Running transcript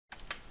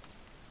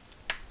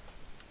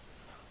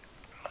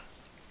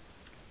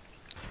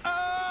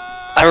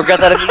regret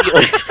that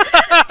immediately.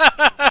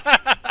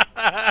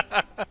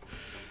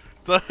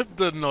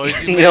 the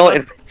noise you You made. know,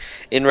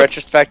 in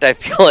retrospect, I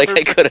feel like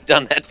I could have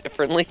done that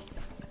differently.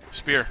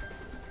 Spear.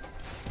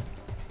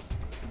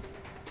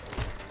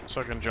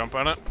 So I can jump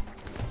on it.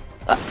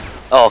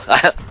 Oh,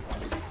 I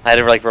had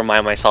to like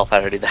remind myself how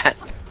to do that.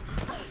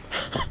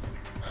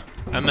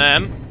 And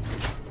then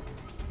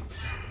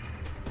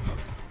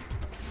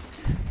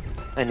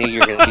I knew you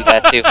were gonna do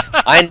that too.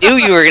 I knew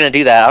you were gonna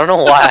do that. I don't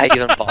know why I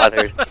even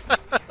bothered.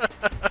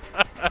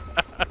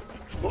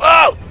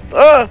 Whoa!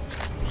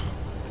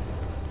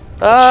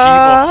 achieve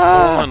a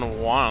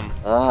hole-in-one.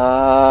 What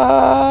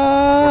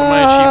am I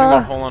achieving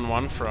a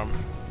hole-in-one from?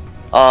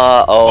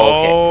 Oh,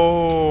 okay.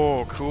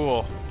 Oh,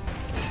 cool.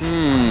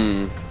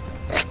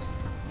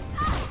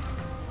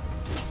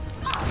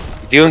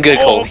 You're doing good,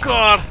 Colby. Oh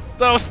god,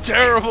 that was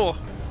terrible.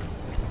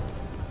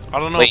 I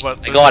don't know, Wait,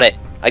 but I got it.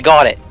 I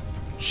got it.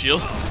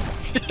 Shield.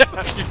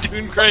 Yeah, you're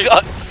doing great.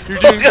 God. You're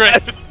doing Oh,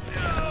 great.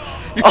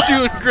 God. You're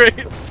doing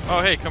great.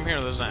 Oh hey, come here.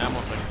 There's an ammo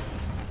thing.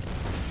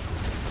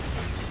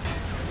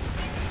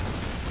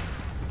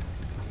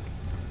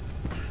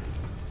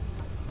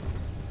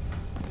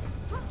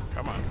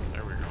 Come on.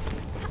 There we go.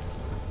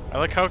 I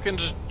like how it can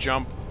just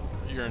jump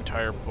your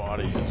entire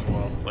body as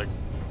well. Like,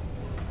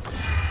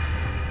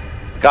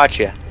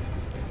 Gotcha.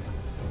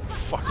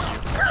 fuck you.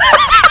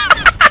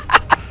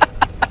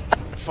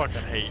 I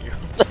fucking hate you.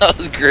 That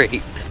was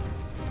great.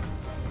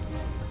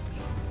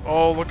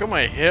 Oh, look at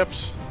my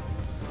hips.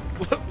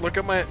 Look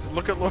at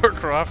Laura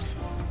Croft.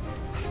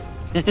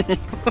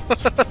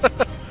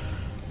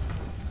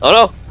 Oh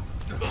no!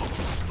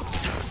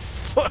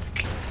 Fuck.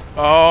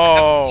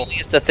 Oh.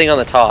 It's the thing on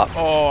the top.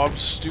 Oh, I'm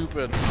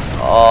stupid.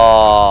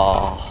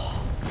 Oh.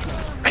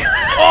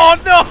 Oh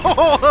no!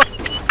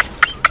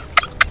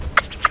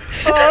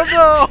 Oh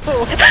no!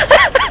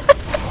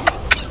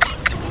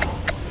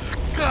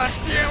 God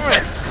damn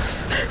it!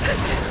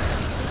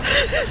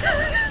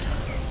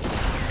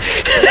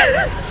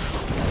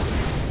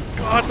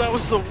 God, that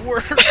was the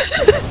worst.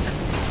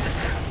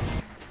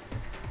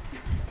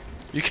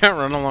 You can't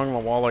run along the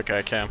wall like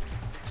I can.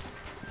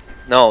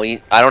 No, I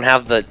don't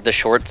have the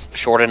shorts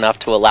short enough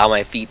to allow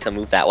my feet to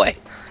move that way.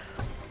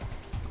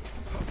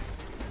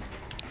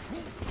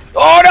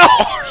 Oh no!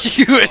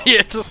 You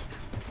idiot!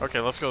 Okay,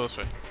 let's go this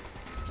way.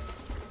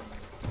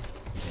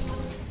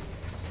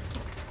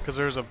 Because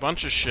there's a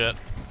bunch of shit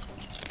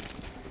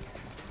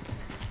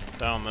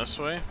down this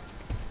way.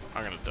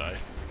 I'm gonna die.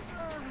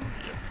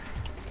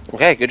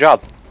 Okay, good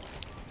job.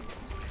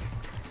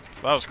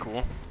 That was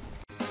cool.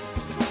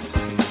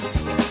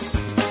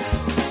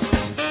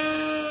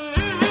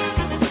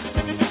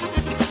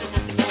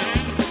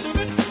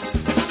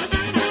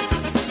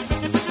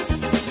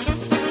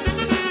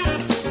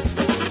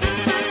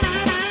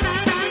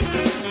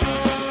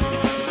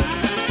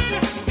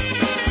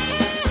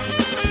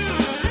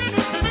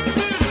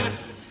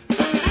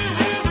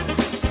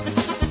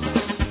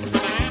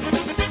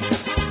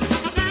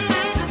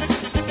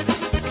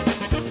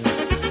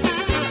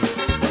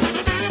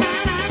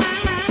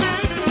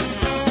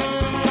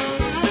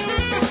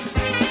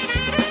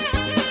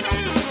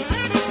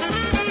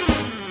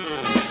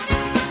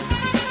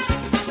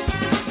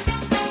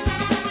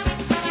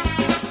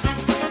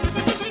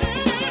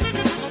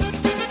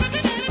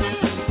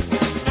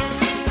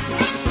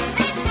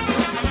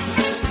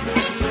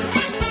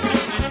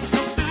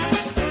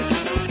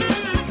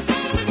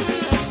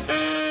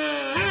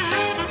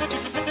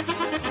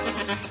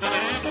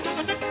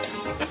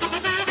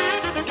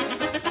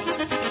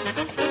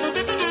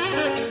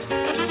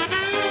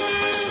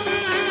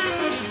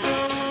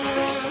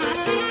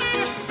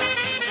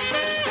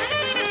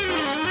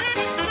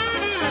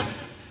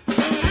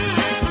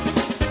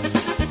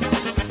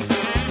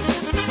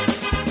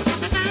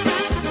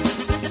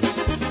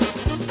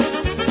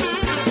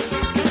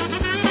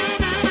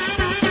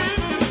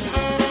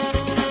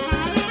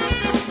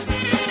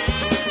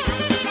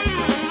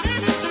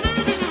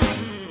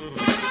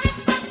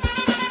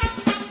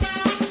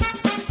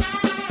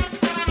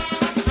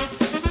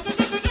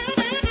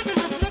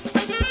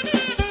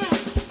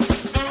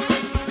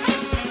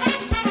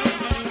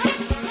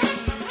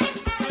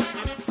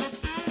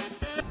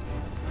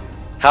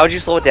 How would you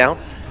slow it down?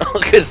 Oh,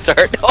 good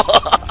start.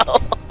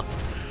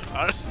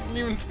 I didn't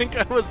even think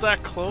I was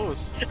that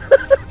close.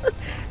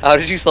 How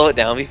did you slow it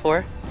down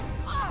before?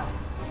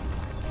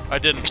 I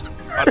didn't.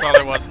 I thought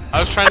I was. I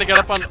was trying to get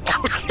up on.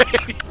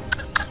 Okay.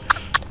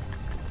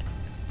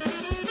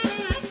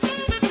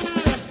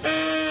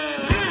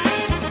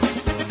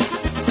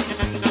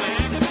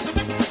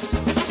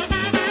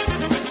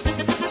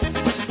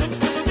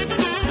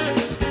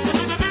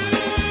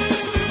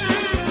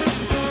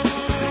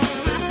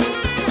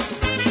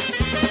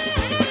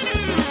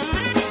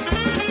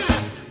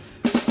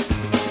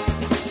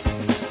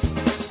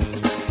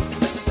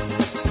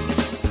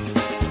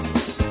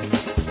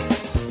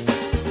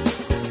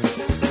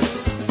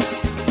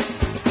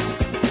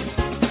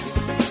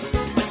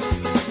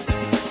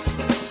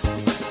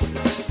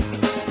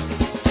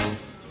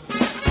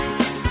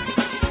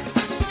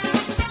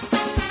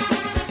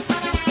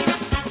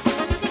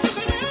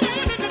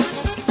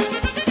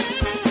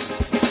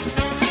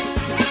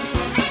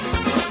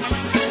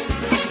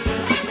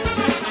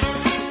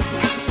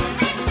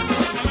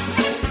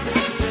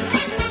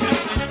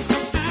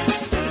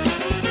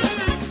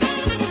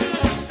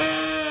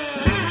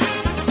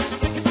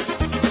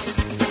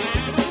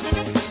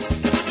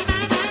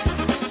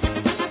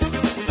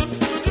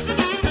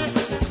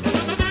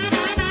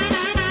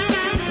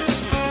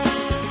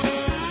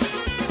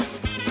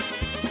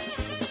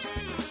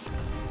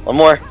 One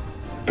more.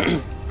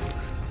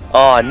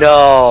 Oh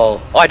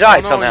no! Oh, I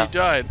died no, somehow. You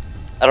died.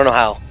 I don't know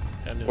how.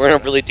 Yeah, We're in a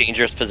really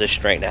dangerous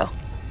position right now.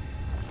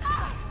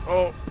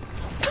 Oh.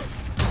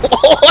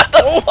 What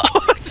the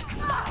fuck?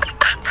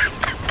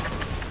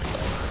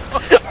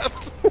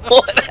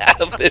 What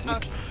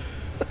happened?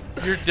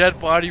 Your dead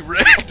body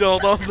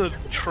ragdolled on the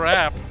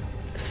trap.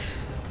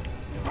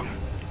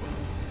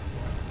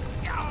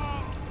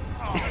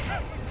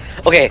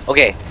 Okay.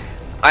 Wait,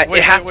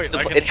 it has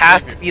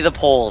to be the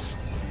poles.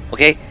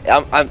 Okay,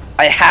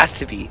 it has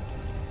to be.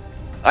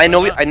 I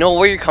know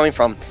where you're coming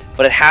from,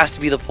 but it has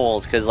to be the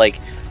poles because like,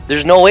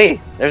 there's no way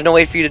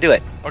for you to do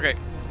it. Okay.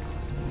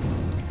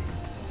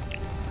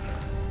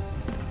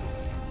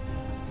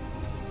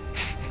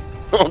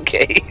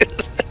 Okay.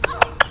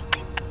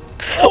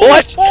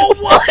 What? Oh,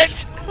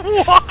 What?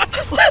 What?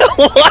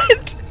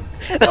 What?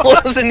 That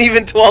wasn't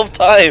even 12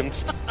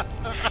 times.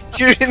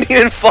 You didn't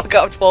even fuck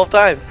up 12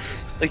 times.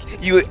 Like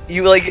you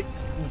like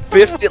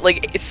biffed it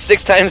like it's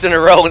 6 times in a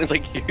row, and it's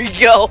like, here you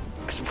go.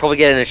 Cause we'll probably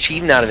get an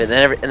achievement out of it,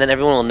 and then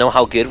everyone will know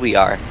how good we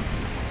are.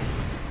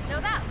 No,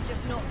 that's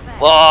just not fair.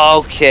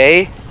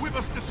 Okay. We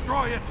must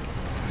destroy it.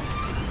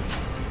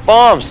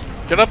 Bombs.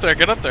 Get up there,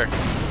 get up there.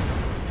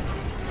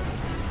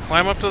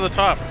 Climb up to the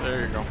top.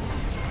 There you go.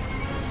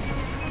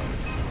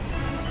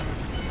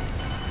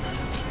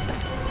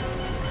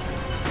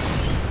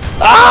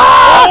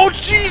 Ah! Oh,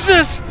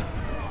 Jesus!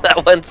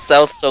 That went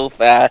south so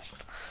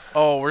fast.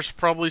 Oh, we're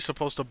probably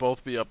supposed to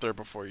both be up there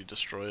before you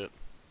destroy it.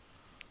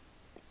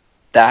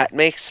 That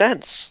makes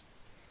sense.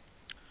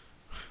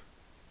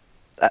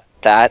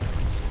 That.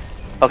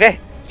 Okay,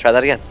 let's try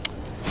that again.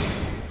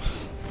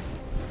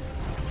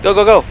 Go.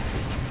 No,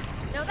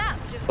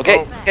 that's just Okay,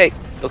 not fair.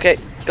 okay.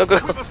 Go. We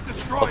must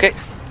destroy Okay. it.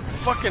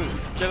 Fucking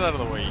get out of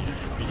the way, you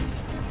beat.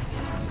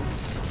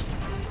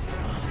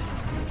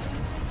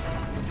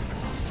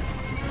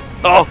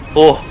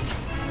 Oh.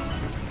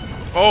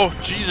 Oh,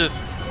 Jesus.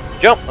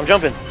 Jump, I'm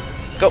jumping.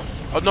 Go.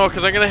 Oh, no,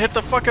 because I'm going to hit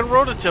the fucking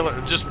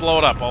rototiller. Just blow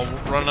it up. I'll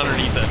run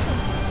underneath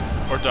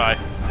it. Or die.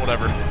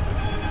 Whatever.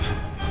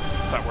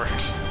 That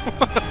works.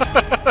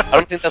 I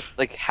don't think that's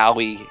like how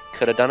we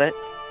could have done it.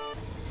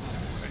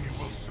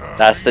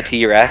 That's the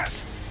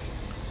T-Rex.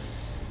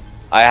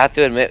 I have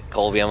to admit,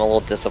 Colby, I'm a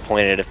little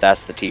disappointed if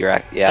that's the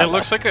T-Rex. Yeah. It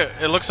looks like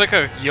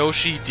a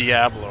Yoshi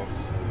Diablo.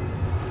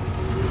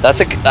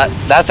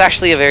 That's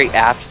actually a very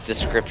apt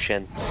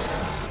description.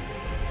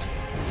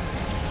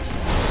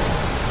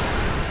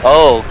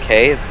 Oh,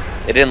 okay.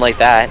 It didn't like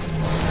that.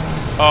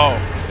 Oh,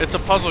 it's a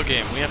puzzle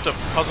game. We have to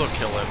puzzle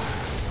kill it.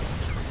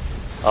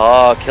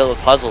 Oh, kill the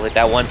puzzle. Like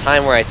that one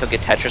time where I took a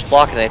Tetris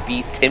block and I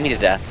beat Timmy to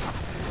death.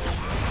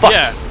 Fuck.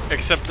 Yeah,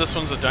 except this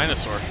one's a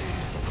dinosaur.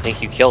 I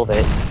think you killed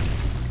it.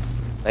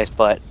 Nice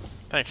butt.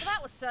 Thanks. Well,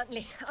 that was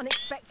certainly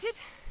unexpected.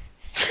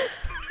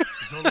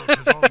 Zolo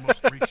has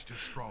almost reached his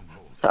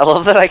stronghold. I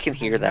love that I can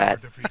hear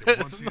that.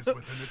 Once he is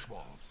within its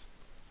walls.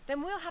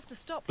 Then we'll have to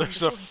stop him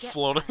There's a before he gets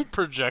floating there.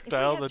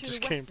 projectile If we that head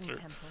just the came Western through.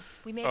 Temple,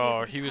 we may be Oh,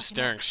 able to he was cut him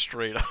staring out.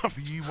 straight up.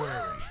 Be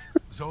wary.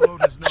 Zolo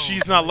does know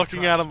She's not very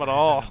looking at him traps at for his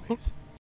all. enemies.